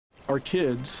Our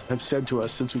kids have said to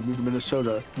us since we moved to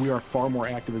Minnesota, we are far more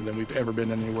active than we've ever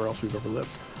been anywhere else we've ever lived.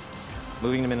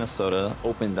 Moving to Minnesota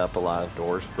opened up a lot of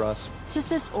doors for us. Just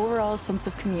this overall sense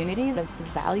of community, the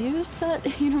values that,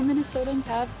 Minnesotans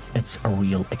have. It's a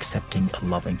real accepting,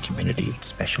 loving community,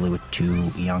 especially with two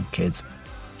young kids.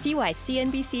 See why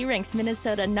CNBC ranks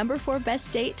Minnesota number 4 best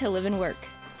state to live and work.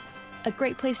 A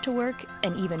great place to work,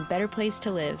 an even better place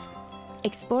to live.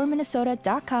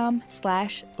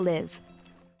 ExploreMinnesota.com/live.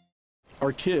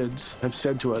 Our kids have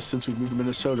said to us since we moved to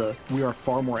Minnesota, we are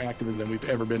far more active than we've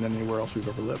ever been anywhere else we've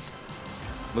ever lived.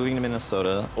 Moving to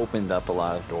Minnesota opened up a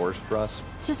lot of doors for us.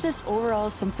 Just this overall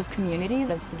sense of community,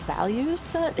 the values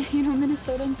that,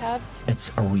 Minnesotans have.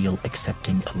 It's a real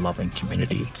accepting, loving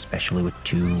community, especially with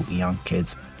two young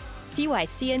kids. See why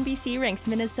CNBC ranks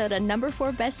Minnesota number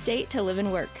 4 best state to live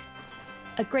and work.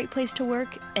 A great place to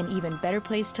work, an even better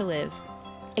place to live.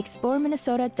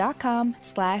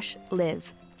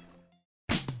 ExploreMinnesota.com/live.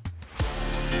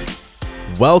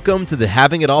 Welcome to the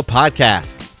Having It All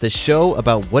podcast, the show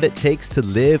about what it takes to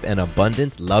live an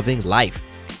abundant, loving life.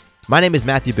 My name is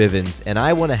Matthew Bivens, and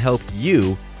I want to help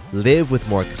you live with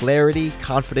more clarity,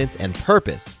 confidence, and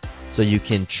purpose so you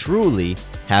can truly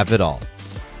have it all.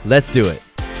 Let's do it.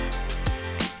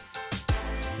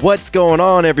 What's going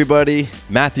on, everybody?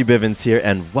 Matthew Bivens here,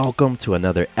 and welcome to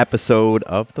another episode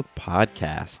of the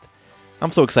podcast.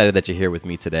 I'm so excited that you're here with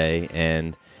me today,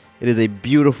 and it is a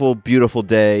beautiful, beautiful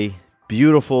day,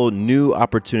 beautiful new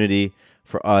opportunity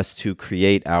for us to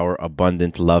create our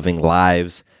abundant, loving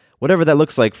lives, whatever that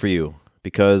looks like for you,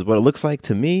 because what it looks like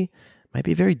to me might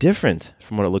be very different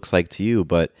from what it looks like to you.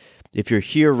 But if you're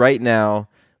here right now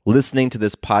listening to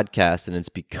this podcast, and it's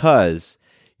because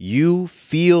you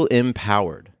feel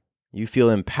empowered. You feel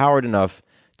empowered enough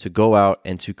to go out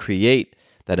and to create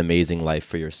that amazing life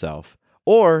for yourself.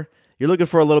 Or you're looking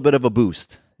for a little bit of a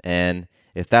boost. And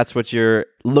if that's what you're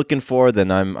looking for,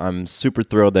 then I'm super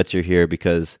thrilled that you're here,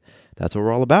 because that's what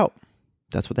we're all about.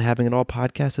 That's what the Having It All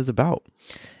podcast is about.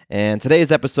 And today's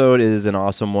episode is an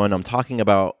awesome one. I'm talking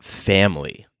about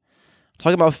family.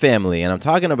 And I'm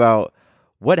talking about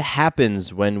what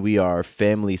happens when we are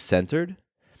family-centered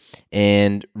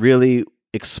and really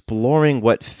exploring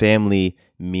what family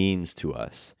means to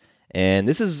us. And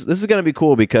this is going to be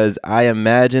cool, because I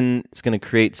imagine it's going to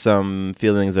create some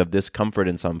feelings of discomfort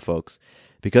in some folks,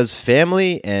 because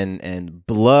family and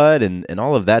blood and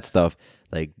all of that stuff,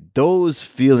 like, those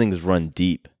feelings run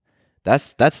deep.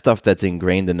 That's stuff that's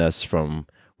ingrained in us from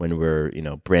when we're,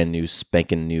 brand new,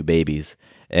 spanking new babies.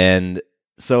 And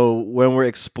so when we're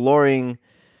exploring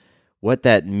what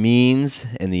that means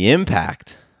and the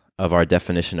impact of our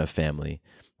definition of family,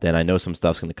 then I know some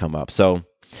stuff's going to come up. So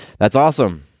that's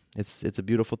awesome. It's a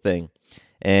beautiful thing.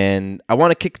 And I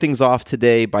want to kick things off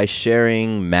today by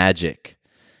sharing magic.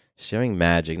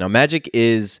 Now, magic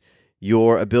is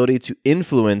your ability to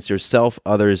influence yourself,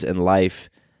 others, and life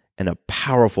in a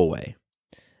powerful way.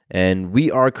 And we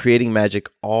are creating magic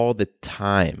all the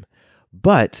time.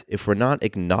 But if we're not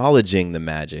acknowledging the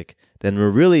magic, then we're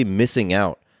really missing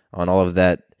out on all of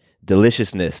that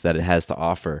deliciousness that it has to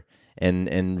offer,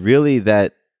 and really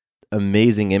that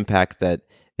amazing impact that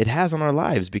it has on our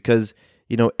lives. Because,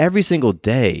 every single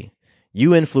day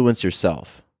you influence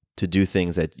yourself to do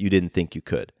things that you didn't think you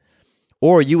could.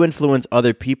 Or you influence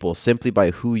other people simply by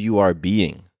who you are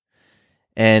being.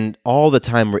 And all the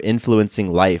time we're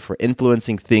influencing life. We're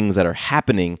influencing things that are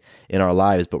happening in our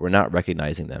lives, but we're not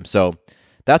recognizing them. So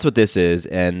that's what this is.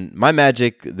 And my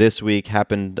magic this week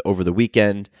happened over the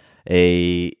weekend.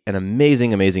 An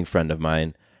amazing, amazing friend of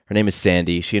mine, her name is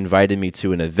Sandy. She invited me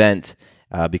to an event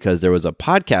because there was a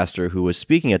podcaster who was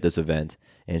speaking at this event.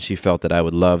 And she felt that I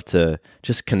would love to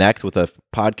just connect with a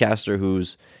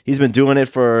podcaster he's been doing it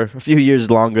for a few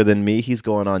years longer than me. He's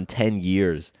going on 10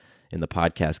 years in the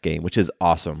podcast game, which is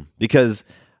awesome, because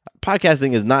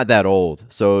podcasting is not that old.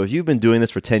 So if you've been doing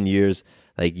this for 10 years,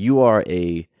 like, you are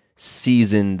a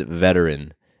seasoned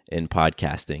veteran in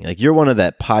podcasting. Like, you're one of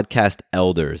that podcast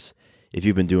elders if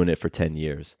you've been doing it for 10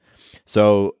 years.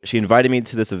 So she invited me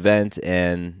to this event,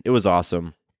 and it was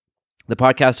awesome. The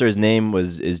podcaster's name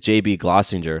is JB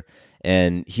Glossinger,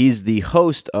 and he's the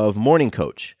host of Morning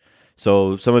Coach.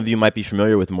 So some of you might be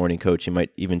familiar with Morning Coach. You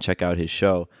might even check out his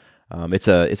show. It's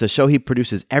a show he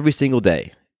produces every single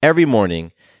day. Every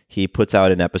morning, he puts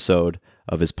out an episode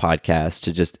of his podcast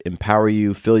to just empower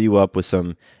you, fill you up with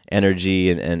some energy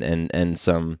and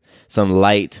some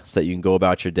light, so that you can go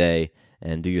about your day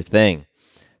and do your thing.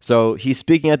 So he's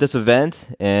speaking at this event,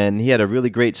 and he had a really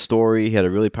great story. He had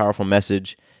a really powerful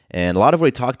message. And a lot of what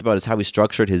he talked about is how he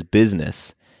structured his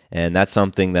business And that's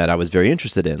something that I was very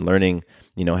interested in, learning,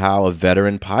 how a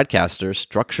veteran podcaster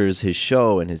structures his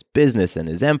show and his business and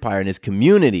his empire and his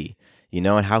community,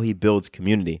 and how he builds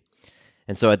community.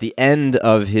 And so at the end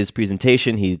of his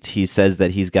presentation, he says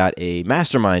that he's got a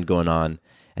mastermind going on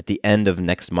at the end of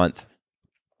next month,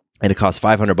 and it costs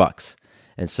 $500.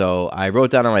 And so I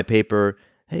wrote down on my paper,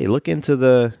 hey, look into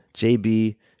the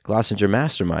JB Glossinger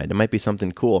Mastermind. It might be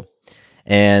something cool.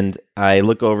 And I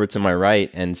look over to my right,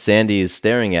 and Sandy is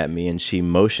staring at me, and she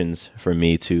motions for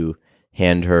me to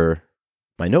hand her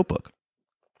my notebook.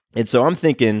 And so I'm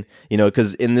thinking,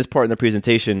 because in this part in the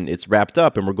presentation, it's wrapped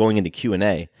up and we're going into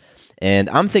Q&A. And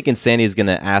I'm thinking Sandy's going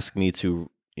to ask me to,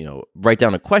 write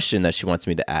down a question that she wants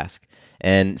me to ask.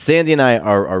 And Sandy and I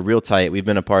are real tight. We've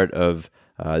been a part of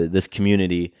this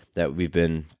community that we've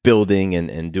been building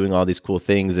and doing all these cool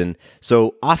things. And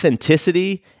so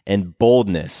authenticity and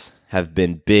boldness have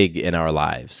been big in our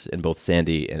lives, in both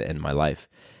Sandy and my life.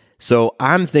 So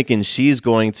I'm thinking she's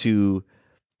going to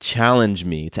challenge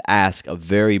me to ask a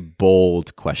very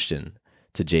bold question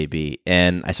to JB.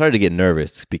 And I started to get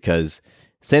nervous because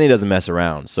Sandy doesn't mess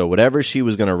around. So whatever she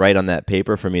was going to write on that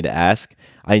paper for me to ask,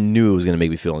 I knew it was going to make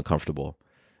me feel uncomfortable.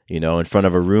 In front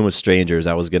of a room of strangers,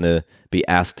 I was going to be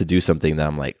asked to do something that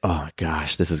I'm like, oh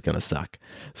gosh, this is going to suck.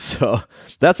 So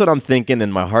that's what I'm thinking,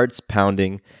 and my heart's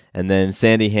pounding. And then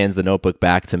Sandy hands the notebook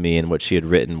back to me, and what she had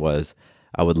written was,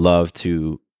 I would love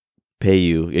to pay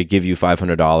you, give you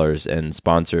 $500 and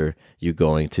sponsor you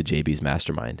going to JB's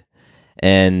mastermind.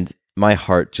 And my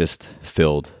heart just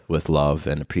filled with love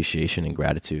and appreciation and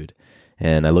gratitude.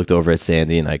 And I looked over at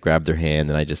Sandy and I grabbed her hand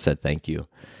and I just said, thank you.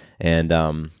 And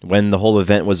when the whole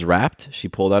event was wrapped, she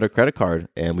pulled out her credit card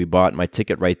and we bought my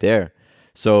ticket right there.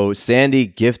 So Sandy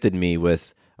gifted me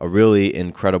with a really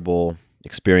incredible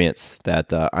experience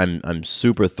that I'm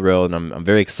super thrilled and I'm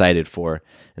very excited for.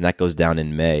 And that goes down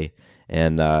in May.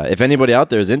 And if anybody out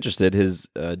there is interested, his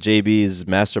JB's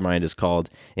mastermind is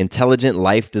called Intelligent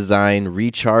Life Design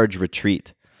Recharge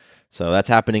Retreat. So that's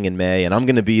happening in May, and I'm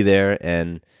going to be there.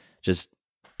 And just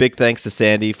big thanks to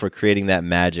Sandy for creating that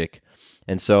magic.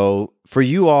 And so for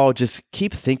you all, just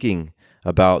keep thinking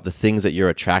about the things that you're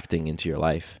attracting into your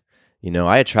life.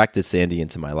 I attracted Sandy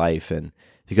into my life, and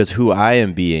because who I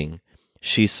am being,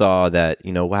 she saw that,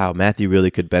 wow, Matthew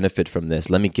really could benefit from this.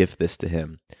 Let me gift this to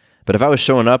him. But if I was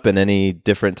showing up in any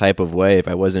different type of way, if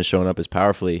I wasn't showing up as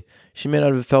powerfully, she may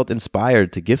not have felt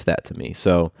inspired to gift that to me.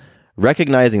 So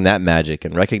recognizing that magic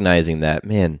and recognizing that,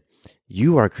 man,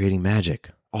 you are creating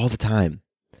magic all the time.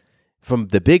 From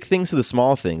the big things to the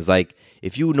small things. Like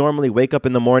if you normally wake up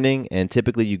in the morning and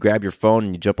typically you grab your phone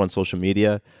and you jump on social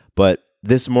media, but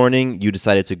this morning you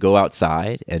decided to go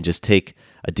outside and just take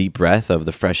a deep breath of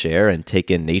the fresh air and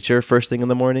take in nature first thing in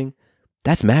the morning,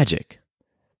 that's magic.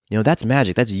 That's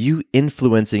magic. That's you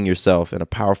influencing yourself in a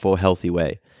powerful, healthy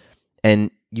way. And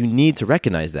you need to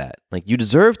recognize that. Like you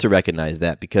deserve to recognize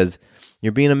that because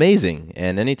you're being amazing.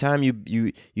 And anytime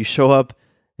you show up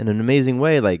in an amazing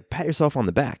way, like pat yourself on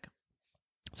the back.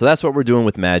 So that's what we're doing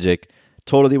with magic.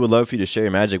 Totally would love for you to share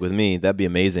your magic with me. That'd be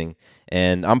amazing.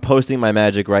 And I'm posting my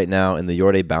magic right now in the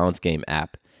Your Day Balance Game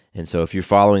app. And so if you're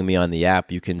following me on the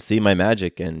app, you can see my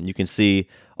magic and you can see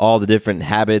all the different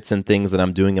habits and things that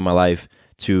I'm doing in my life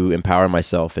to empower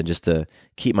myself and just to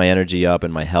keep my energy up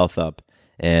and my health up.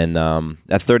 And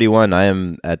at 31, I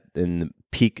am in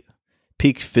peak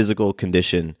physical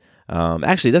condition.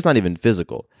 Actually, that's not even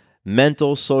physical.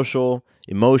 Mental, social,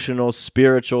 emotional,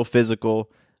 spiritual, physical.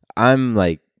 I'm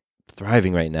like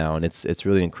thriving right now, and it's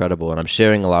really incredible. And I'm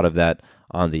sharing a lot of that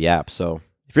on the app. So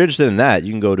if you're interested in that,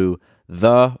 you can go to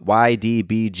theydbg.com.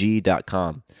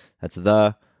 That's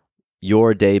the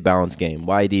Your Day Balance Game,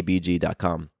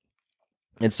 ydbg.com.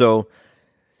 And so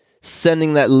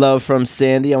sending that love from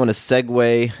Sandy, I want to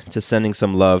segue to sending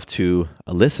some love to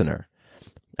a listener.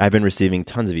 I've been receiving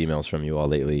tons of emails from you all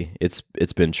lately. It's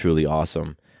been truly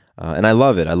awesome. And I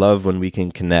love it. I love when we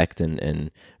can connect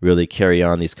and really carry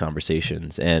on these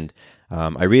conversations. And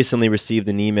I recently received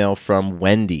an email from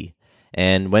Wendy.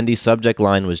 And Wendy's subject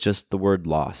line was just the word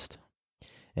lost.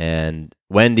 And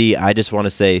Wendy, I just want to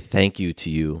say thank you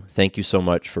to you. Thank you so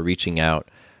much for reaching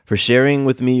out, for sharing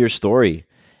with me your story,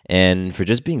 and for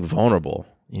just being vulnerable.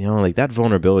 Like that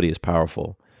vulnerability is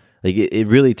powerful. Like it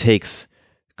really takes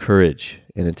courage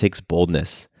and it takes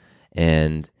boldness.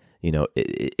 And,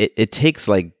 it takes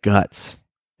like guts.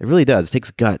 It really does. It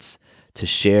takes guts to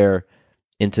share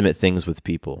intimate things with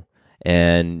people.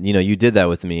 And, you did that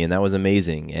with me, and that was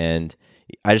amazing. And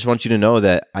I just want you to know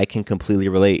that I can completely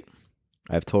relate.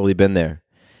 I've totally been there.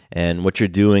 And what you're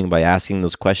doing by asking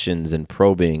those questions and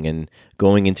probing and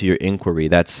going into your inquiry,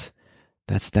 that's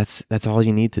all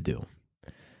you need to do.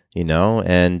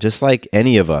 And just like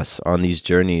any of us on these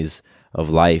journeys of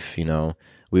life,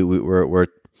 we're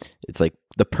it's like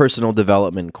the personal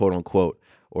development, quote unquote,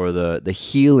 or the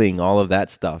healing, all of that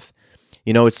stuff.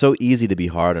 It's so easy to be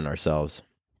hard on ourselves.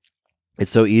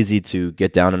 It's so easy to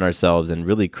get down on ourselves and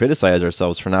really criticize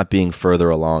ourselves for not being further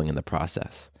along in the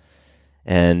process.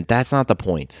 And that's not the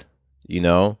point.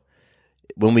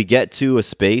 When we get to a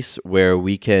space where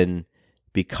we can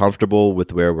be comfortable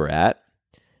with where we're at,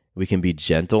 we can be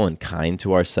gentle and kind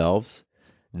to ourselves,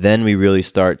 then we really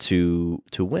start to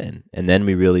win. And then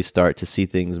we really start to see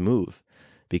things move.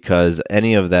 Because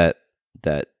any of that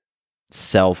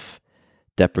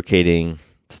self-deprecating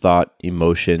thought,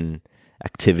 emotion,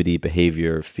 activity,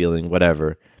 behavior, feeling,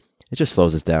 whatever, it just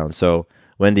slows us down. So,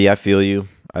 Wendy, I feel you.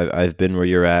 I've been where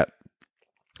you're at.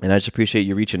 And I just appreciate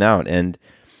you reaching out. And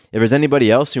if there's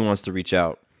anybody else who wants to reach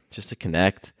out, just to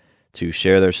connect, to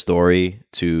share their story,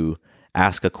 to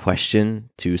ask a question,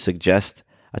 to suggest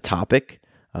a topic,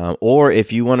 or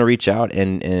if you want to reach out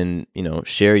and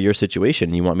share your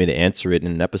situation, you want me to answer it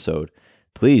in an episode,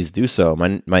 please do so.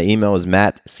 My email is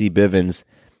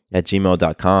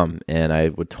mattcbivens@gmail.com, and I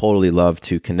would totally love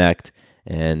to connect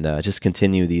and just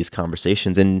continue these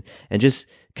conversations and just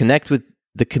connect with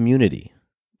the community,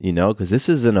 because this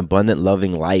is an abundant,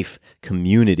 loving life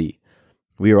community.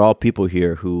 We are all people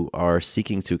here who are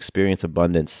seeking to experience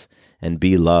abundance and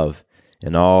be love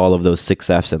and all of those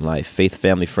 6 F's in life: faith,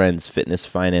 family, friends, fitness,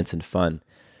 finance, and fun.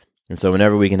 And so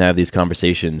whenever we can have these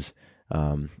conversations,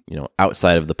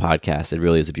 outside of the podcast, it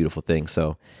really is a beautiful thing.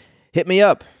 So hit me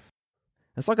up.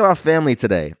 Let's talk about family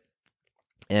today.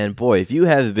 And boy, if you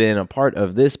have been a part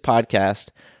of this podcast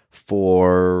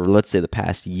for, let's say, the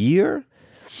past year,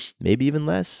 maybe even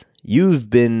less, you've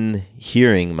been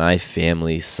hearing my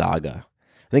family saga.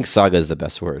 I think saga is the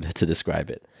best word to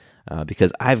describe it,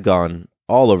 because I've gone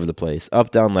all over the place, up,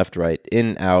 down, left, right,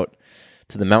 in, out,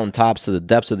 to the mountaintops, to the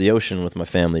depths of the ocean with my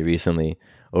family recently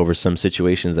over some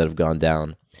situations that have gone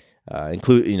down,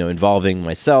 involving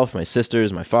myself, my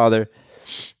sisters, my father,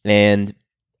 and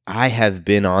I have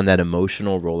been on that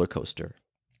emotional roller coaster.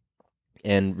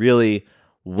 And really,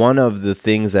 one of the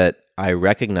things that I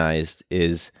recognized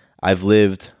is I've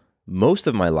lived most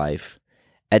of my life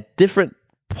at different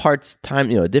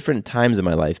different times in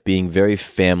my life being very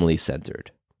family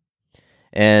centered.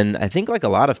 And I think, like a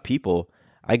lot of people,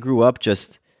 I grew up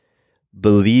just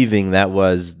believing that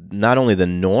was not only the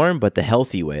norm, but the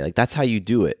healthy way. Like, that's how you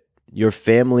do it. Your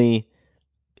family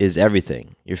is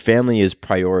everything. Your family is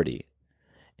priority.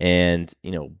 And,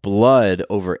 blood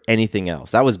over anything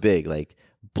else. That was big. Like,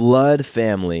 blood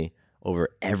family over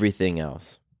everything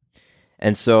else.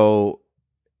 And so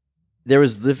there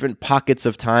was different pockets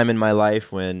of time in my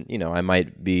life when, I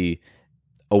might be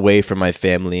away from my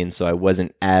family, and so I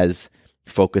wasn't as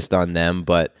focused on them.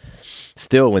 But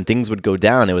still, when things would go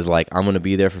down, it was like, I'm going to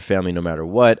be there for family no matter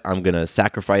what. I'm going to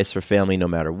sacrifice for family no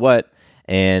matter what,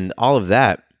 and all of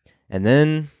that. And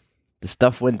then the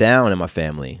stuff went down in my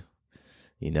family,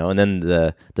 and then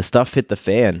the stuff hit the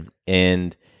fan,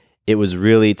 and it was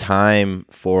really time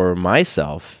for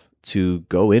myself to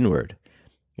go inward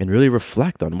and really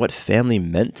reflect on what family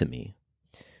meant to me.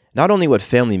 Not only what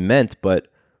family meant, but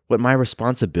what my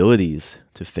responsibilities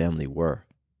to family were.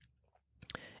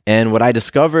 And what I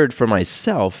discovered for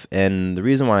myself, and the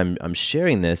reason why I'm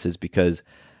sharing this, is because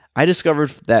I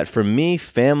discovered that for me,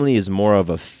 family is more of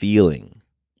a feeling.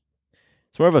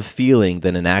 It's more of a feeling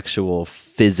than an actual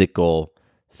physical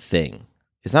thing.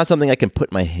 It's not something I can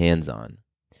put my hands on.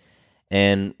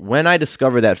 And when I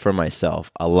discovered that for myself,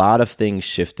 a lot of things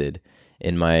shifted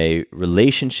in my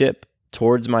relationship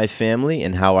towards my family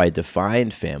and how I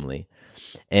defined family.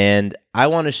 And I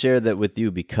want to share that with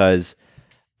you because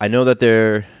I know that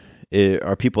there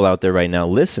are people out there right now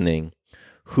listening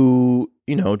who,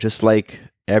 just like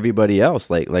everybody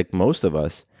else, like most of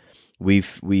us,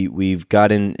 we've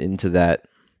gotten into that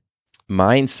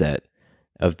mindset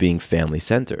of being family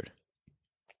centered.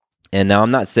 And now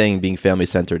I'm not saying being family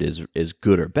centered is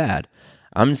good or bad.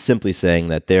 I'm simply saying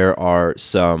that there are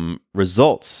some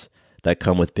results that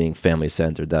come with being family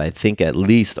centered that I think at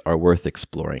least are worth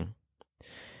exploring.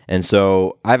 And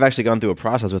so I've actually gone through a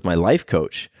process with my life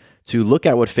coach to look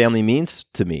at what family means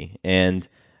to me. And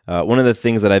one of the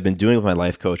things that I've been doing with my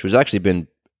life coach, which has actually been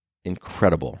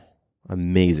incredible,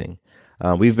 amazing.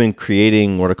 We've been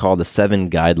creating what are called the 7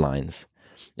 guidelines.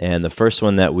 And the first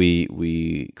one that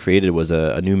we created was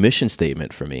a new mission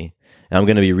statement for me. And I'm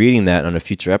going to be reading that on a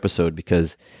future episode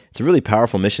because it's a really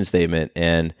powerful mission statement.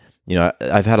 And,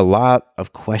 I've had a lot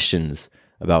of questions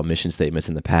about mission statements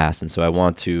in the past. And so I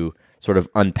want to sort of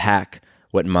unpack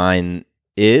what mine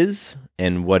is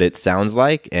and what it sounds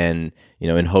like, and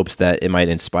in hopes that it might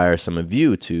inspire some of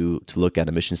you to look at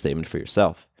a mission statement for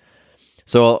yourself.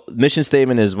 So mission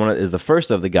statement is the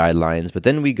first of the guidelines, but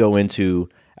then we go into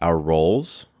our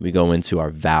roles, we go into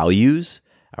our values,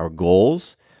 our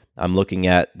goals. I'm looking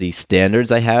at the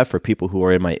standards I have for people who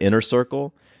are in my inner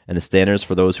circle and the standards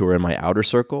for those who are in my outer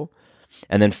circle.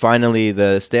 And then finally,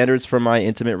 the standards for my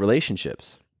intimate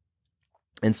relationships.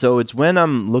 And so it's when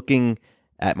I'm looking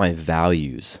at my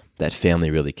values that family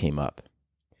really came up.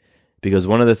 Because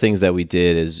one of the things that we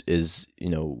did is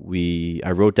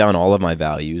I wrote down all of my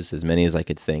values, as many as I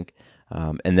could think.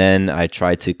 And then I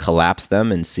tried to collapse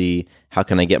them and see how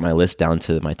can I get my list down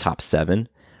to my top 7.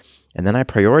 And then I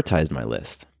prioritized my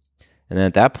list. And then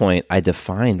at that point, I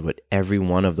defined what every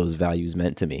one of those values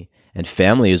meant to me. And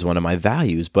family is one of my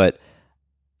values. But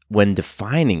when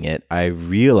defining it, I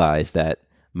realized that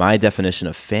my definition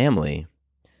of family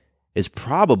is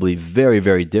probably very,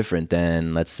 very different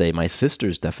than, let's say, my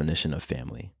sister's definition of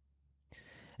family.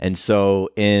 And so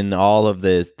in all of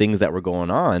the things that were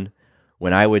going on,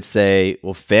 when I would say,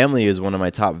 well, family is one of my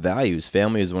top values,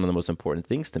 family is one of the most important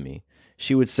things to me,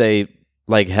 she would say,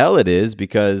 like hell it is,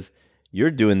 because you're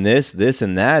doing this,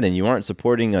 and that, and you aren't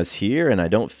supporting us here, and I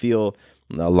don't feel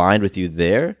aligned with you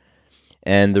there.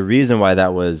 And the reason why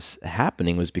that was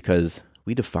happening was because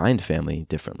we defined family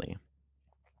differently.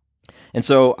 And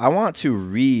so I want to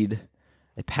read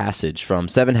a passage from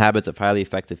 7 Habits of Highly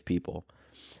Effective People.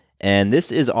 And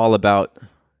this is all about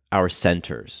our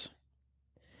centers.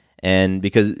 And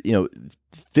because,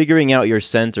 figuring out your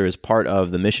center is part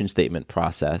of the mission statement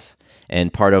process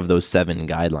and part of those 7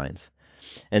 guidelines.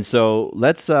 And so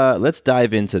let's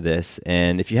dive into this.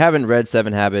 And if you haven't read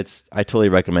 7 Habits, I totally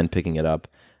recommend picking it up.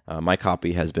 My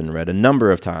copy has been read a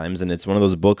number of times, and it's one of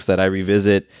those books that I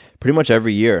revisit pretty much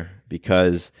every year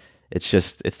because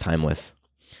it's timeless.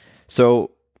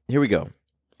 So here we go.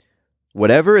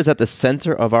 Whatever is at the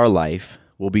center of our life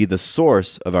will be the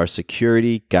source of our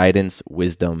security, guidance,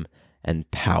 wisdom, and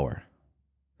power.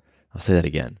 I'll say that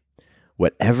again.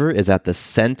 Whatever is at the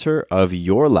center of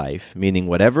your life, meaning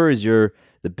whatever is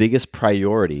the biggest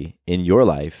priority in your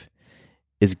life,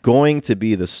 is going to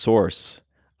be the source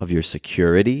of your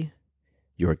security,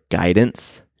 your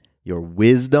guidance, your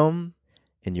wisdom,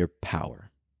 and your power.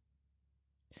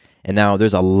 And now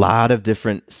there's a lot of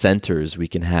different centers we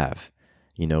can have.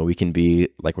 We can be,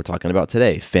 like we're talking about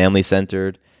today,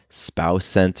 family-centered,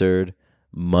 spouse-centered,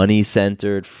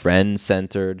 money-centered,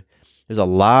 friend-centered. There's a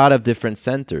lot of different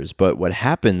centers, but what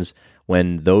happens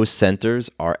when those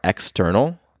centers are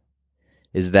external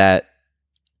is that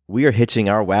we are hitching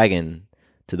our wagon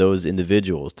to those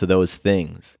individuals, to those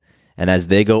things. And as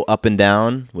they go up and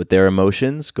down with their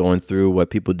emotions, going through what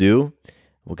people do,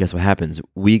 well, guess what happens?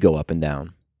 We go up and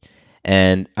down.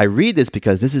 And I read this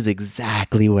because this is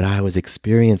exactly what I was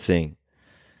experiencing.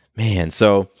 Man,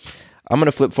 so I'm going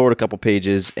to flip forward a couple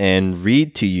pages and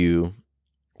read to you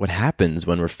what happens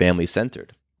when we're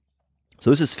family-centered.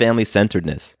 So this is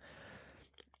family-centeredness.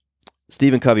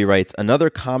 Stephen Covey writes,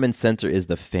 another common center is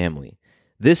the family.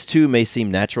 This too may seem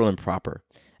natural and proper.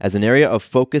 As an area of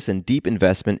focus and deep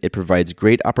investment, it provides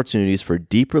great opportunities for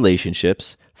deep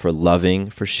relationships, for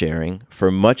loving, for sharing, for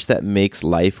much that makes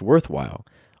life worthwhile.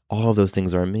 All of those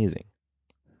things are amazing.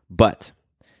 But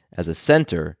as a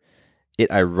center, it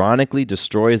ironically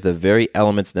destroys the very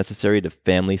elements necessary to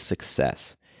family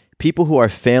success. People who are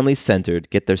family-centered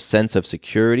get their sense of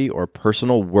security or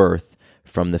personal worth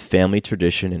from the family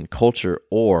tradition and culture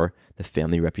or the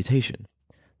family reputation.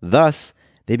 Thus,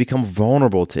 they become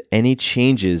vulnerable to any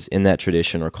changes in that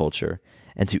tradition or culture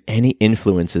and to any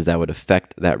influences that would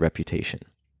affect that reputation.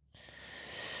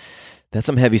 That's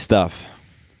some heavy stuff.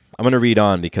 I'm going to read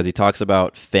on because he talks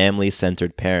about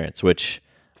family-centered parents, which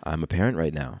I'm a parent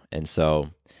right now, and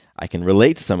so I can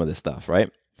relate to some of this stuff,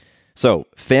 right? So,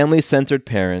 family-centered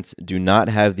parents do not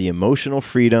have the emotional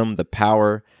freedom, the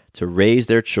power to raise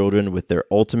their children with their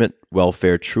ultimate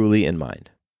welfare truly in mind.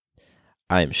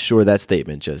 I am sure that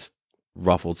statement just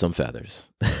ruffled some feathers.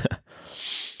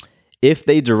 If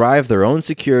they derive their own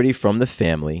security from the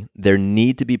family, their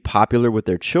need to be popular with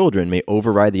their children may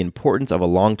override the importance of a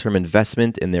long-term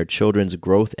investment in their children's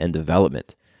growth and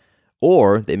development.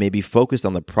 Or they may be focused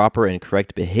on the proper and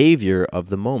correct behavior of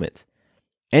the moment.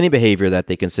 Any behavior that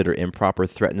they consider improper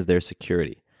threatens their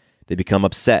security. They become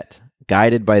upset,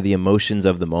 guided by the emotions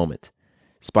of the moment,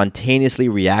 spontaneously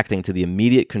reacting to the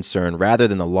immediate concern rather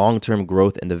than the long-term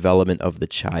growth and development of the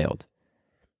child.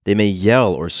 They may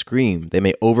yell or scream. They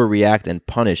may overreact and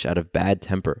punish out of bad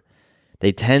temper.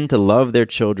 They tend to love their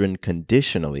children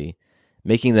conditionally,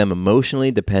 making them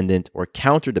emotionally dependent or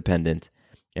counter-dependent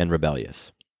and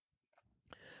rebellious.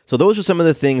 So those are some of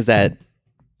the things that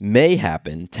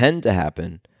tend to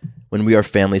happen when we are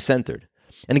family centered.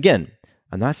 And again,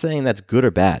 I'm not saying that's good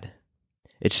or bad.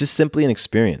 It's just simply an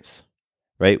experience,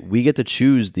 right? We get to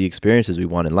choose the experiences we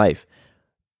want in life.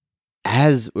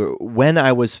 When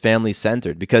I was family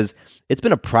centered, because it's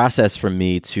been a process for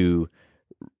me to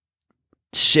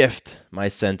shift my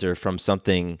center from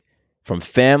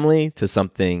family to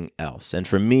something else. And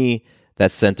for me,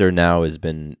 that center now has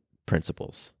been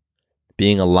principles.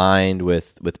 Being aligned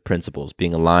with principles,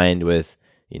 being aligned with,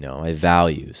 my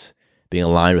values, being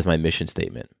aligned with my mission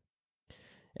statement,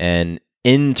 and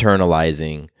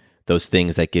internalizing those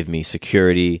things that give me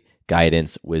security,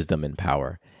 guidance, wisdom, and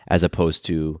power, as opposed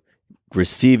to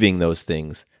receiving those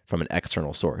things from an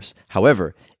external source.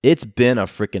 However, it's been a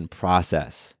freaking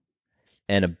process.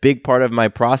 And a big part of my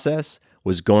process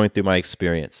was going through my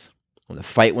experience. When the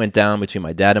fight went down between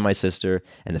my dad and my sister,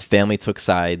 and the family took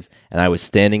sides, and I was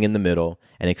standing in the middle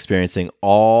and experiencing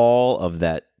all of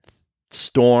that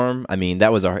storm. I mean,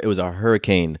 it was a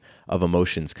hurricane of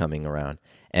emotions coming around.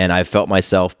 And I felt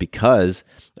myself, because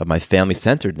of my family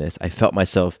centeredness, I felt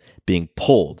myself being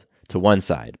pulled to one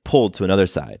side, pulled to another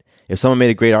side. If someone made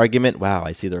a great argument, wow,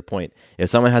 I see their point. If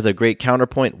someone has a great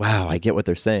counterpoint, wow, I get what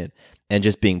they're saying. And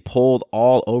just being pulled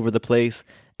all over the place,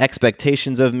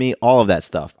 expectations of me, all of that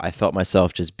stuff. I felt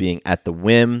myself just being at the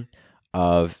whim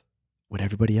of what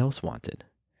everybody else wanted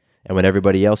and what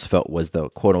everybody else felt was the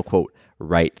quote unquote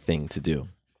right thing to do.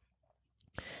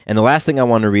 And the last thing I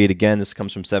want to read, again, this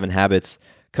comes from 7 Habits.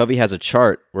 Covey has a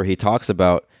chart where he talks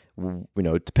about,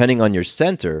 depending on your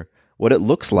center, what it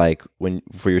looks like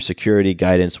for your security,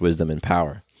 guidance, wisdom, and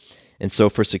power. And so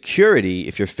for security,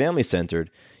 if you're family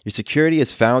centered, your security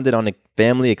is founded on a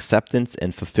family acceptance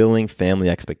and fulfilling family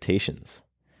expectations.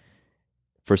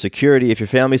 For security, if you're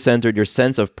family centered, your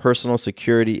sense of personal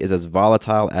security is as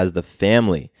volatile as the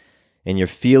family, and your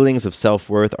feelings of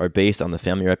self-worth are based on the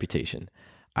family reputation.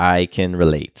 I can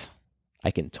relate.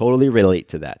 I can totally relate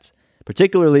to that.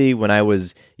 Particularly when I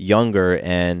was younger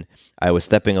and I was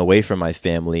stepping away from my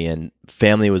family, and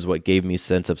family was what gave me a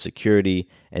sense of security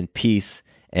and peace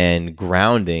and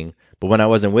grounding. But when I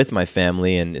wasn't with my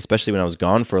family, and especially when I was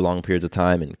gone for long periods of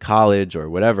time in college or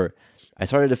whatever, I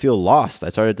started to feel lost. I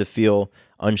started to feel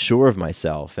unsure of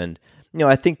myself. And,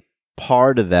 I think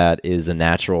part of that is a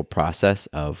natural process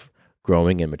of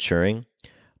growing and maturing.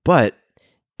 But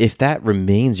if that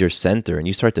remains your center and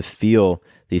you start to feel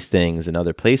these things in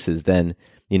other places, then,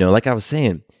 like I was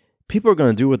saying, people are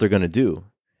going to do what they're going to do.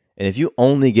 And if you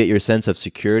only get your sense of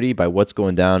security by what's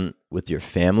going down with your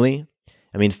family,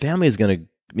 family is going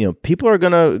to, people are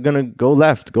going to go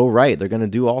left, go right. They're going to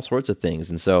do all sorts of things.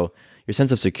 And so your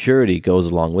sense of security goes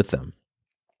along with them.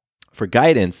 For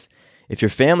guidance, if you're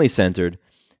family centered,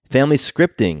 family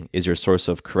scripting is your source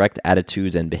of correct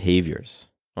attitudes and behaviors.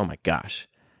 Oh my gosh.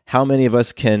 How many of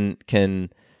us can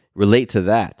relate to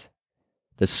that?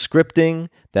 The scripting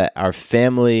that our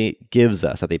family gives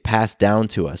us, that they pass down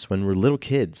to us when we're little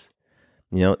kids.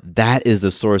 That is the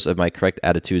source of my correct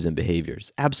attitudes and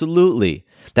behaviors. Absolutely.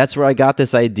 That's where I got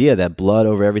this idea that blood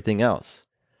over everything else.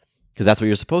 Because that's what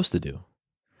you're supposed to do.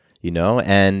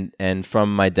 And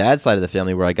from my dad's side of the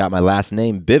family, where I got my last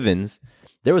name, Bivens,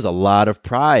 there was a lot of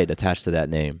pride attached to that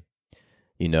name.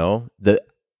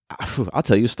 I'll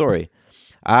tell you a story.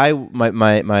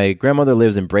 My grandmother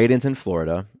lives in Bradenton,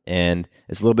 Florida, and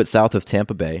it's a little bit south of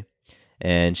Tampa Bay.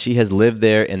 And she has lived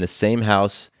there in the same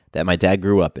house that my dad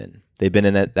grew up in. They've been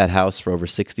in that house for over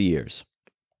 60 years.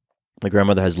 My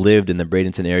grandmother has lived in the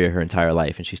Bradenton area her entire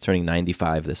life, and she's turning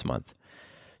 95 this month.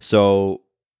 So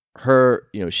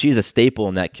she's a staple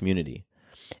in that community.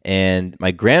 And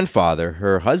my grandfather,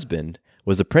 her husband,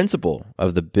 was a principal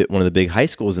of one of the big high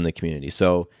schools in the community.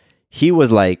 So he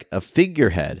was like a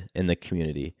figurehead in the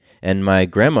community. And my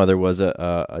grandmother was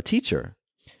a teacher.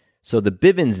 So the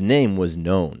Bivens name was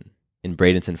known in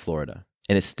Bradenton, Florida,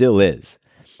 and it still is.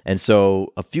 And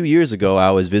so a few years ago, I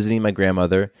was visiting my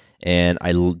grandmother, and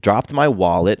I dropped my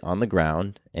wallet on the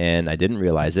ground, and I didn't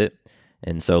realize it.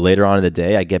 And so later on in the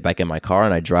day, I get back in my car,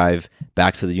 and I drive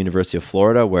back to the University of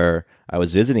Florida, where I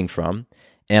was visiting from,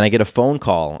 and I get a phone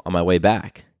call on my way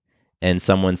back. And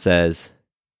someone says,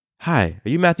 "Hi, are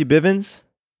you Matthew Bivens?"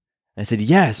 I said,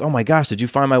 "Yes." "Oh my gosh, did you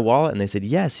find my wallet?" And they said,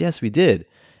 yes, we did.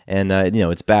 And,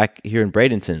 it's back here in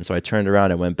Bradenton. So I turned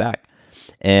around and went back.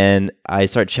 And I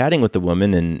started chatting with the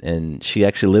woman, and she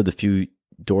actually lived a few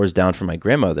doors down from my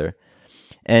grandmother.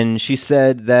 And she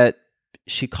said that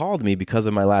she called me because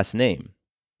of my last name.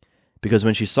 Because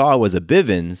when she saw I was a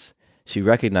Bivens, she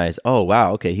recognized, oh,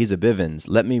 wow, okay, he's a Bivens.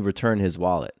 Let me return his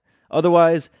wallet.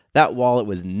 Otherwise, that wallet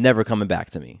was never coming back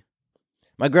to me.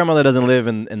 my grandmother doesn't live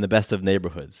in the best of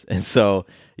neighborhoods. And so,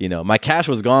 my cash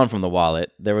was gone from the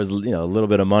wallet. There was, a little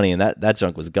bit of money and that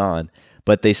junk was gone.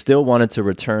 But they still wanted to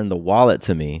return the wallet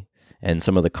to me and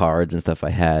some of the cards and stuff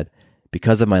I had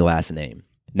because of my last name.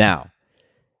 Now,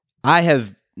 I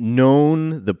have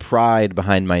known the pride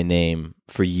behind my name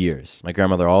for years. My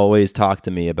grandmother always talked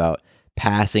to me about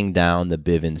passing down the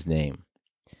Bivens name.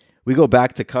 We go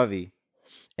back to Covey,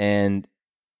 and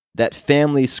that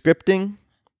family scripting,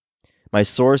 my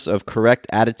source of correct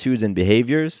attitudes and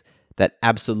behaviors, that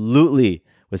absolutely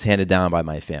was handed down by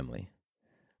my family,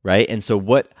 right? And so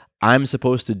what I'm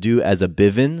supposed to do as a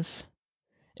Bivens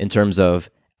in terms of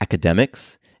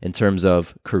academics, in terms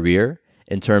of career,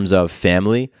 in terms of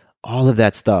family, all of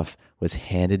that stuff was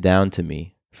handed down to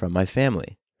me from my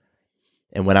family.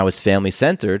 And when I was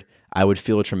family-centered, I would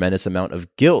feel a tremendous amount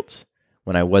of guilt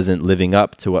when I wasn't living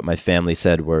up to what my family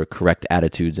said were correct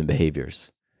attitudes and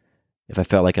behaviors. If I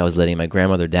felt like I was letting my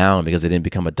grandmother down because I didn't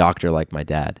become a doctor like my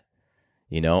dad.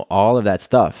 All of that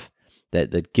stuff,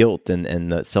 that guilt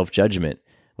and the self-judgment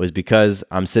was because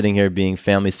I'm sitting here being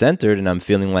family-centered and I'm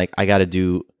feeling like I got to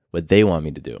do what they want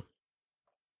me to do.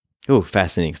 Ooh,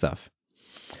 fascinating stuff.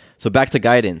 So back to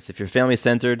guidance. If you're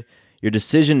family-centered, your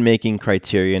decision-making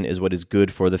criterion is what is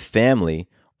good for the family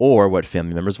or what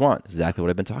family members want. That's exactly what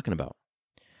I've been talking about.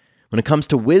 When it comes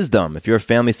to wisdom, if you're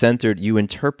family-centered, you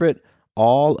interpret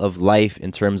all of life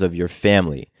in terms of your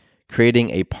family, creating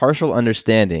a partial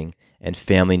understanding and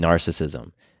family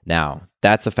narcissism. Now,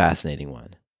 that's a fascinating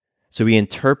one. So we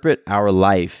interpret our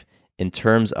life in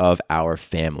terms of our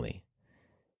family.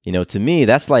 To me,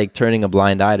 that's like turning a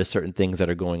blind eye to certain things that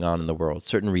are going on in the world,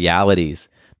 certain realities,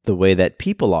 the way that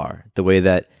people are, the way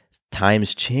that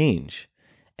times change,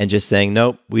 and just saying,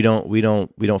 nope, we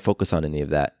don't focus on any of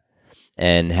that.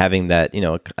 And having that,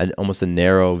 almost a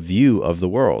narrow view of the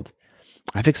world.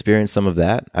 I've experienced some of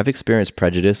that. I've experienced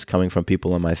prejudice coming from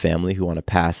people in my family who want to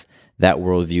pass that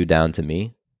worldview down to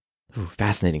me. Ooh,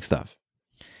 fascinating stuff.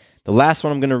 The last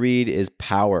one I'm going to read is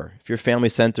power. If you're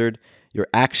family-centered, your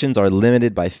actions are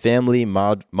limited by family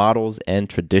models and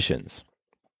traditions.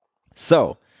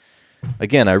 So,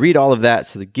 again, I read all of that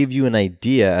to give you an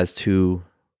idea as to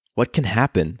what can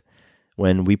happen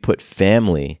when we put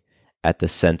family at the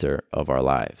center of our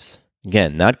lives.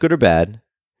 Again, not good or bad.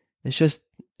 It's just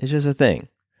a thing,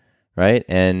 right?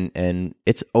 And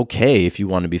it's okay if you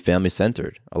want to be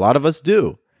family-centered. A lot of us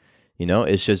do.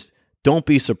 It's just don't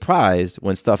be surprised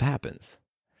when stuff happens.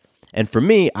 And for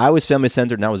me, I was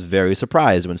family-centered and I was very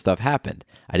surprised when stuff happened.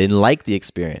 I didn't like the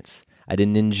experience. I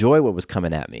didn't enjoy what was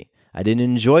coming at me. I didn't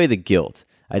enjoy the guilt.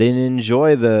 I didn't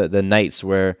enjoy the nights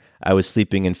where I was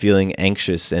sleeping and feeling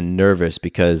anxious and nervous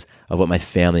because of what my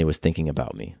family was thinking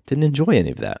about me. Didn't enjoy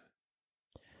any of that.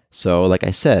 So like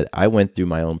I said, I went through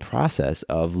my own process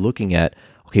of looking at,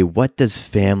 okay, what does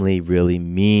family really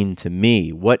mean to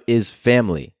me? What is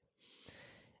family?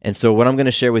 And so what I'm going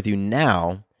to share with you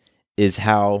now is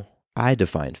how I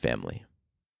define family.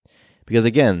 Because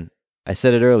again, I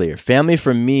said it earlier, family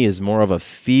for me is more of a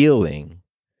feeling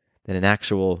than an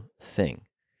actual thing.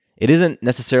 It isn't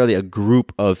necessarily a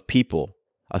group of people,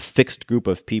 a fixed group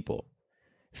of people.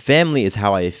 Family is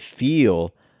how I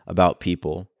feel about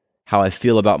people, how I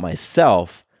feel about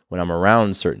myself when I'm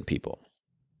around certain people.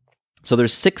 So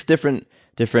there's 6 different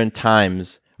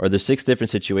times, or there's 6 different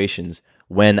situations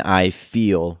when I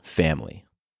feel family.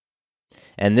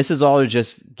 And this is all to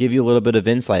just give you a little bit of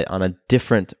insight on a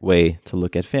different way to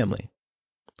look at family.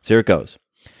 So here it goes.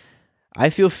 I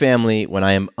feel family when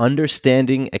I am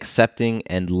understanding, accepting,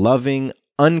 and loving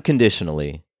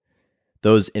unconditionally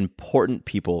those important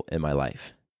people in my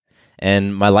life.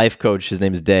 And my life coach, his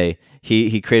name is Day,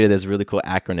 he created this really cool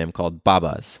acronym called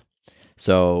BABAs.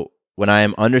 So when I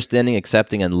am understanding,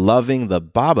 accepting, and loving the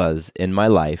BABAs in my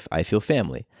life, I feel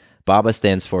family. BABA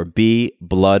stands for B,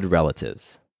 blood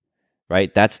relatives,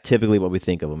 right? That's typically what we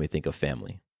think of when we think of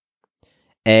family.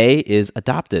 A is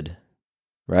adopted,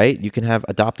 right? You can have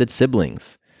adopted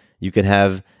siblings. You can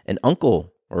have an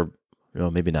uncle, or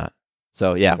no, maybe not.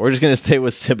 So yeah, we're just going to stay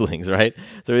with siblings, right?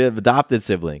 So we have adopted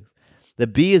siblings. The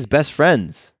B is best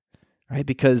friends, right?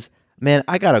 Because, man,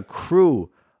 I got a crew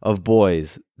of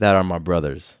boys that are my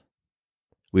brothers.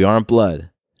 We aren't blood,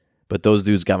 but those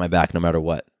dudes got my back no matter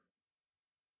what,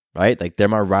 right? Like, they're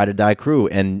my ride or die crew,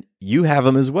 and you have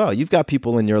them as well. You've got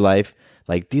people in your life,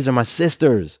 like, these are my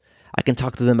sisters. I can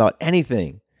talk to them about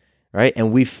anything, right?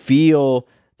 And we feel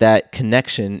that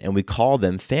connection, and we call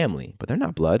them family, but they're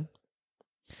not blood.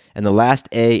 And the last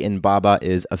A in Baba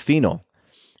is affinal.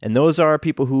 And those are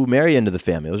people who marry into the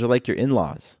family. Those are like your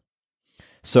in-laws.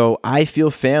 So I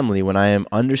feel family when I am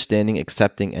understanding,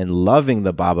 accepting, and loving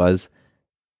the Babas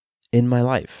in my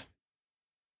life.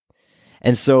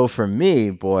 And so for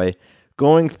me, boy,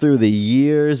 going through the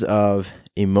years of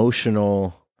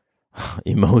emotionally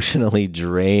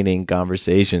draining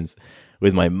conversations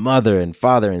with my mother and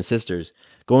father and sisters,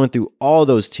 going through all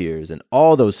those tears and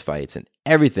all those fights and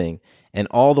everything, and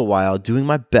all the while doing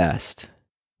my best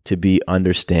to be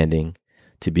understanding,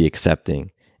 to be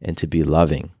accepting, and to be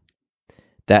loving.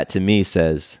 That to me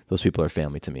says those people are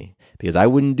family to me, because I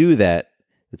wouldn't do that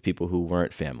with people who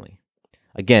weren't family.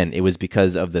 Again, it was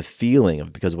because of the feeling,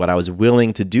 because of what I was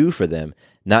willing to do for them,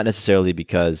 not necessarily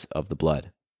because of the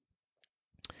blood.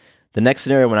 The next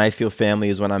scenario when I feel family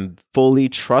is when I'm fully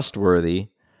trustworthy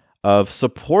of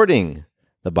supporting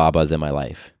the Babas in my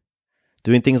life,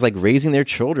 doing things like raising their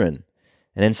children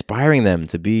and inspiring them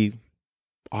to be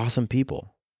awesome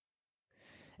people.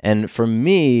 And for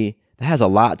me, that has a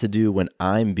lot to do when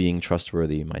I'm being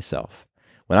trustworthy myself.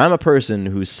 When I'm a person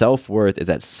whose self-worth is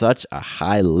at such a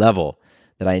high level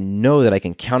that I know that I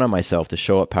can count on myself to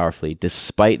show up powerfully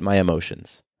despite my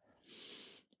emotions.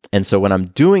 And so when I'm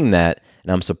doing that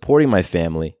and I'm supporting my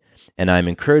family and I'm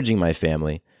encouraging my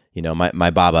family, my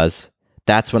Babas,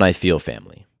 that's when I feel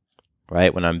family,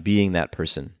 right? When I'm being that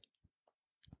person.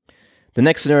 The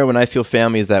next scenario when I feel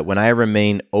family is that when I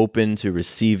remain open to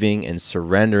receiving and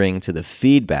surrendering to the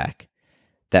feedback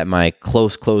that my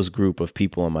close group of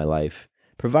people in my life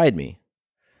provide me,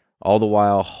 all the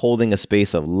while holding a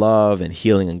space of love and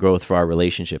healing and growth for our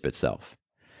relationship itself.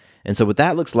 And so what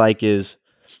that looks like is,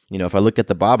 if I look at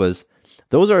the Babas,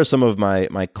 those are some of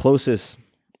my closest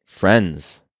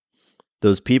friends,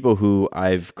 those people who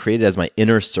I've created as my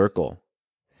inner circle.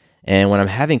 And when I'm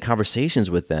having conversations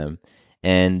with them,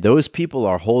 and those people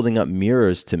are holding up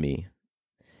mirrors to me,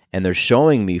 and they're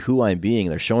showing me who I'm being,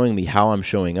 they're showing me how I'm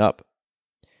showing up,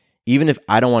 even if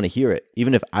I don't want to hear it,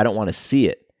 even if I don't want to see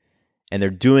it, and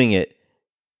they're doing it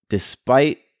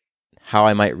despite how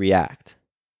I might react.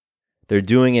 They're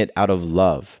doing it out of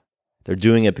love. They're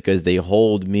doing it because they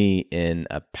hold me in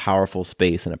a powerful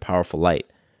space and a powerful light.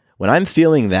 When I'm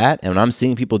feeling that, and when I'm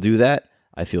seeing people do that,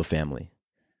 I feel family.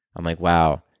 I'm like,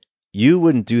 wow, you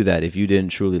wouldn't do that if you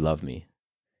didn't truly love me.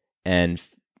 And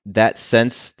that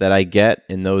sense that I get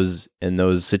in those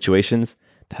situations,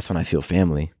 that's when I feel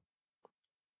family.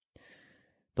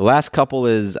 The last couple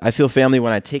is I feel family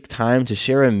when I take time to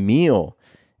share a meal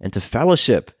and to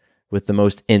fellowship with the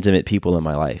most intimate people in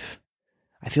my life.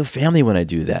 I feel family when I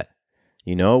do that.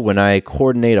 When I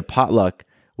coordinate a potluck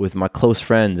with my close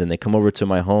friends and they come over to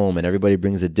my home and everybody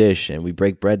brings a dish and we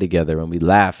break bread together and we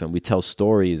laugh and we tell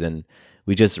stories and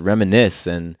we just reminisce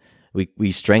and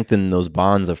we strengthen those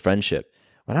bonds of friendship.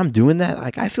 When I'm doing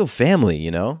that, I feel family,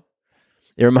 It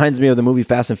reminds me of the movie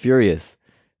Fast and Furious,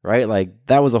 right?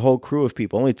 That was a whole crew of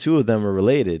people. Only 2 of them were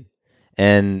related.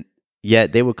 And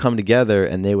yet they would come together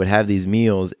and they would have these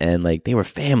meals and they were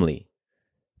family.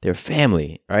 They were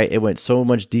family, right? It went so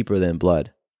much deeper than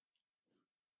blood.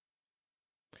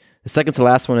 The second to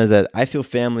last one is that I feel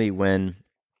family when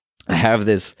I have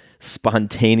this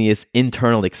spontaneous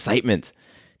internal excitement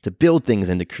to build things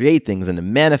and to create things and to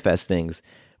manifest things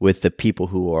with the people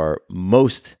who are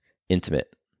most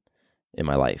intimate in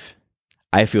my life.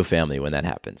 I feel family when that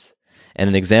happens. And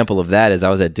an example of that is I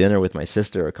was at dinner with my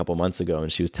sister a couple months ago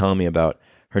and she was telling me about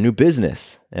her new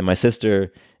business. And my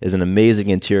sister is an amazing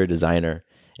interior designer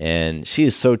and she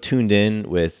is so tuned in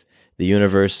with the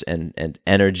universe and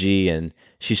energy, and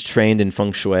she's trained in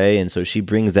feng shui, and so she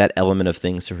brings that element of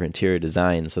things to her interior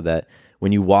design so that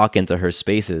when you walk into her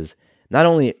spaces, not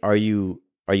only are you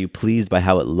pleased by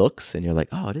how it looks and you're like,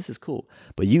 oh, this is cool,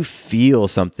 but you feel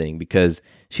something because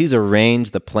she's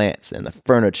arranged the plants and the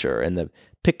furniture and the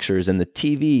pictures and the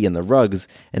TV and the rugs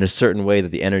in a certain way that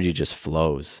the energy just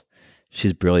flows.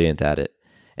 She's brilliant at it.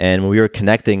 And when we were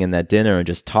connecting in that dinner and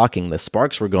just talking, the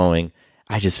sparks were going,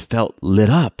 I just felt lit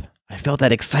up. I felt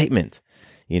that excitement,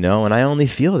 and I only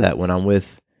feel that when I'm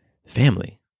with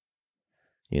family,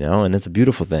 and it's a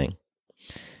beautiful thing.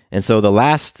 And so the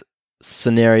last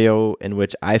scenario in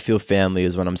which I feel family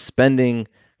is when I'm spending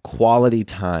quality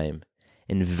time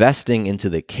investing into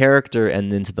the character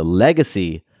and into the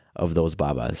legacy of those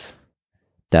Babas.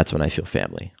 That's when I feel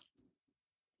family.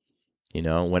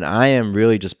 When I am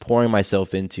really just pouring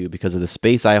myself into because of the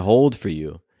space I hold for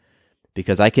you,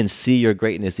 because I can see your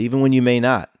greatness even when you may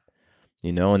not,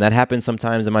 and that happens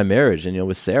sometimes in my marriage, and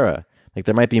with Sarah,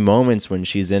 there might be moments when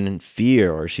she's in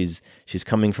fear or she's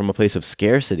coming from a place of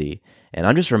scarcity, and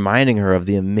I'm just reminding her of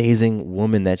the amazing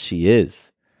woman that she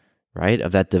is, right?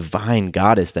 Of that divine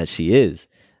goddess that she is.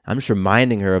 I'm just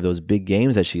reminding her of those big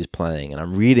games that she's playing, and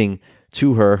I'm reading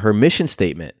to her mission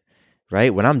statement,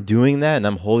 right? When I'm doing that and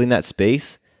I'm holding that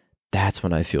space, that's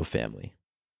when I feel family.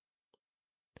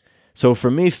 So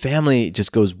for me, family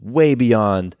just goes way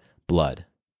beyond blood.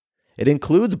 It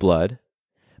includes blood,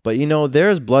 but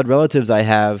there's blood relatives I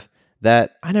have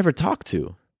that I never talk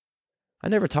to.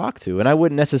 And I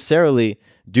wouldn't necessarily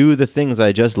do the things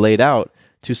I just laid out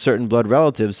to certain blood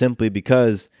relatives simply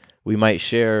because we might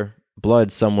share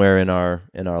blood somewhere in our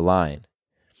line.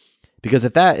 Because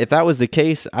if that was the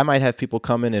case, I might have people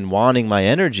come in and wanting my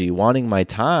energy, wanting my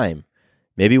time,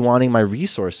 maybe wanting my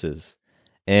resources,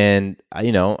 and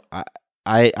I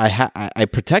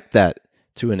protect that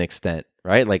to an extent,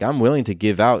 right? Like I'm willing to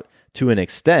give out to an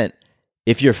extent.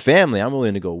 If you're family, I'm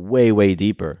willing to go way, way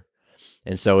deeper.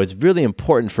 And so it's really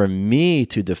important for me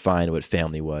to define what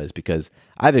family was because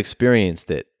I've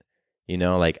experienced it.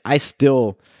 Like I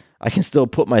can still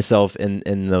put myself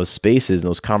in those spaces and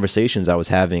those conversations I was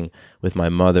having with my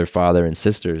mother, father, and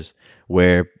sisters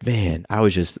where, man,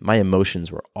 my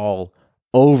emotions were all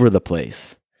over the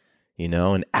place,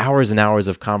 and hours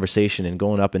of conversation and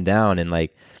going up and down. And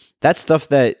like, that's stuff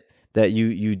that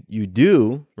you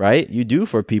do, right? You do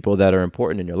for people that are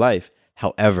important in your life.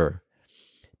 However,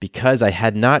 because I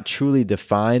had not truly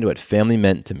defined what family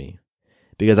meant to me,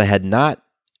 because I had not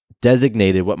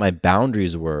designated what my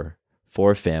boundaries were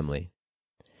for family,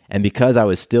 and because I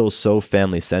was still so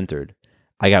family-centered,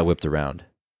 I got whipped around.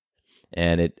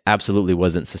 And it absolutely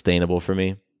wasn't sustainable for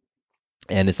me.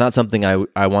 And it's not something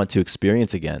I want to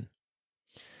experience again.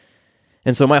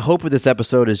 And so my hope with this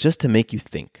episode is just to make you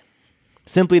think.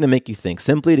 Simply to make you think.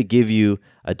 Simply to give you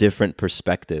a different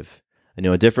perspective.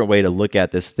 A different way to look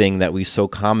at this thing that we so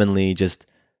commonly just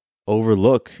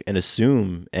overlook and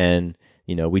assume. And,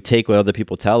 we take what other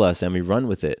people tell us and we run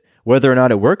with it, whether or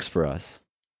not it works for us.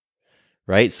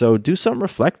 Right? So do some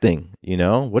reflecting.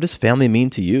 What does family mean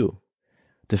to you?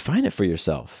 Define it for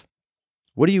yourself.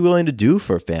 What are you willing to do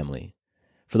for family?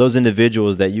 For those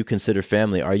individuals that you consider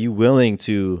family, are you willing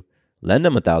to lend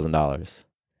them $1,000?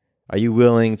 Are you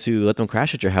willing to let them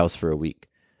crash at your house for a week?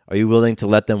 Are you willing to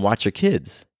let them watch your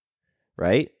kids?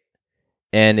 Right?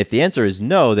 And if the answer is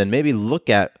no, then maybe look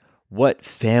at what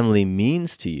family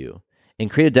means to you and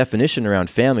create a definition around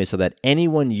family so that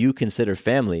anyone you consider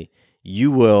family, you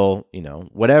will,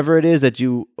 whatever it is that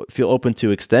you feel open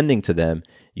to extending to them,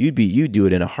 you do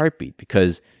it in a heartbeat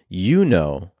because you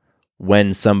know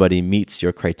when somebody meets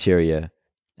your criteria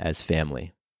as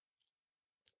family.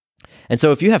 And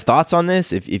so if you have thoughts on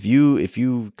this, if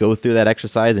you go through that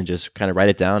exercise and just kind of write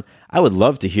it down, I would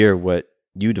love to hear what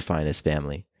you define as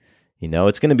family.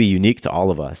 It's going to be unique to all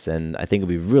of us. And I think it'd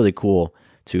be really cool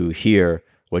to hear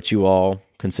what you all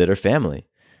consider family.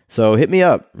 So hit me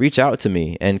up, reach out to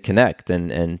me and connect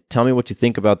and tell me what you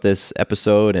think about this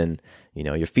episode and,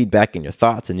 your feedback and your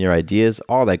thoughts and your ideas,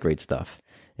 all that great stuff.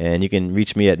 And you can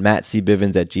reach me at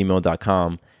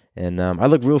mattcbivens@gmail.com. And I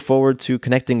look real forward to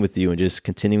connecting with you and just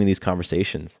continuing these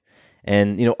conversations.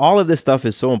 And, all of this stuff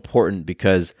is so important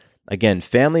because, again,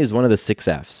 family is one of the 6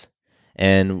 F's.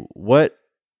 And what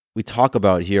we talk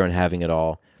about here on Having It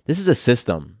All, this is a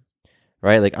system,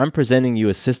 right? Like I'm presenting you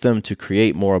a system to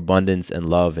create more abundance and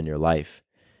love in your life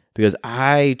because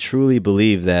I truly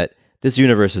believe that this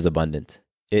universe is abundant.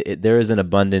 There is an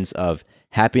abundance of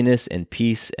happiness and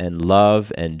peace and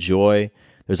love and joy.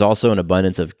 There's also an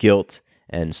abundance of guilt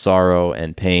and sorrow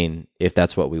and pain if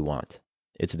that's what we want.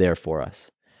 It's there for us.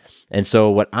 And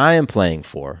so what I am playing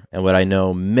for and what I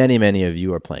know many, many of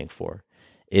you are playing for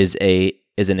is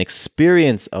an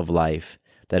experience of life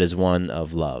that is one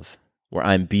of love, where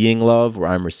I'm being loved, where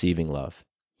I'm receiving love.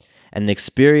 And an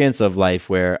experience of life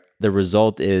where the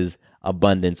result is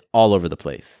abundance all over the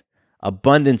place.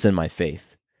 Abundance in my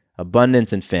faith,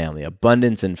 abundance in family,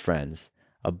 abundance in friends,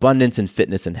 abundance in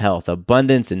fitness and health,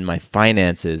 abundance in my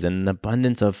finances, and an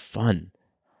abundance of fun.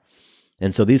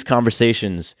 And so these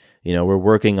conversations, we're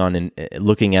working on and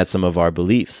looking at some of our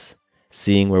beliefs,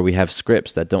 seeing where we have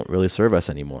scripts that don't really serve us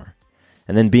anymore.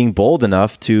 And then being bold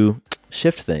enough to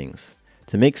shift things,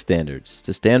 to make standards,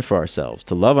 to stand for ourselves,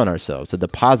 to love on ourselves, to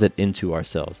deposit into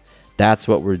ourselves. That's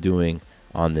what we're doing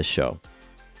on this show.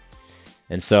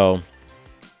 And so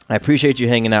I appreciate you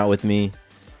hanging out with me.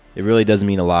 It really does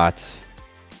mean a lot.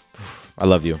 I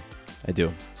love you. I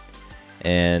do.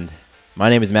 And my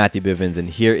name is Matthew Bivens, and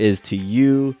here is to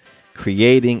you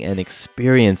creating and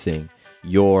experiencing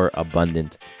your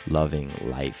abundant, loving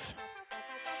life.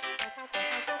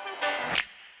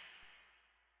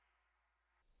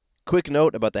 Quick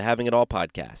note about the Having It All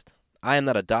podcast. I am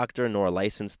not a doctor nor a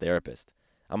licensed therapist.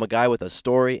 I'm a guy with a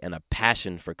story and a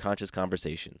passion for conscious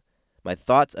conversation. My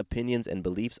thoughts, opinions, and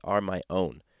beliefs are my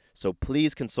own. So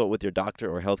please consult with your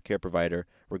doctor or healthcare provider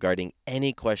regarding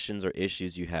any questions or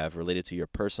issues you have related to your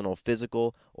personal,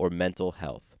 physical, or mental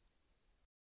health.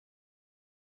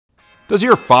 Does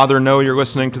your father know you're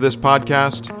listening to this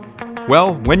podcast?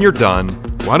 Well, when you're done,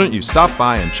 why don't you stop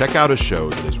by and check out a show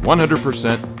that is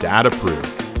 100% dad approved,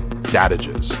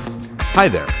 Dadages. Hi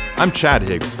there, I'm Chad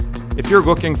Higgle. If you're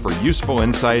looking for useful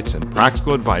insights and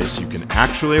practical advice you can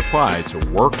actually apply to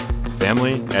work,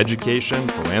 family, education,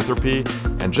 philanthropy,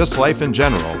 and just life in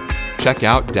general, check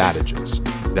out Dadages.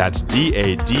 That's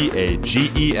Dadages,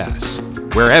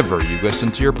 wherever you listen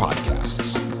to your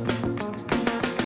podcasts.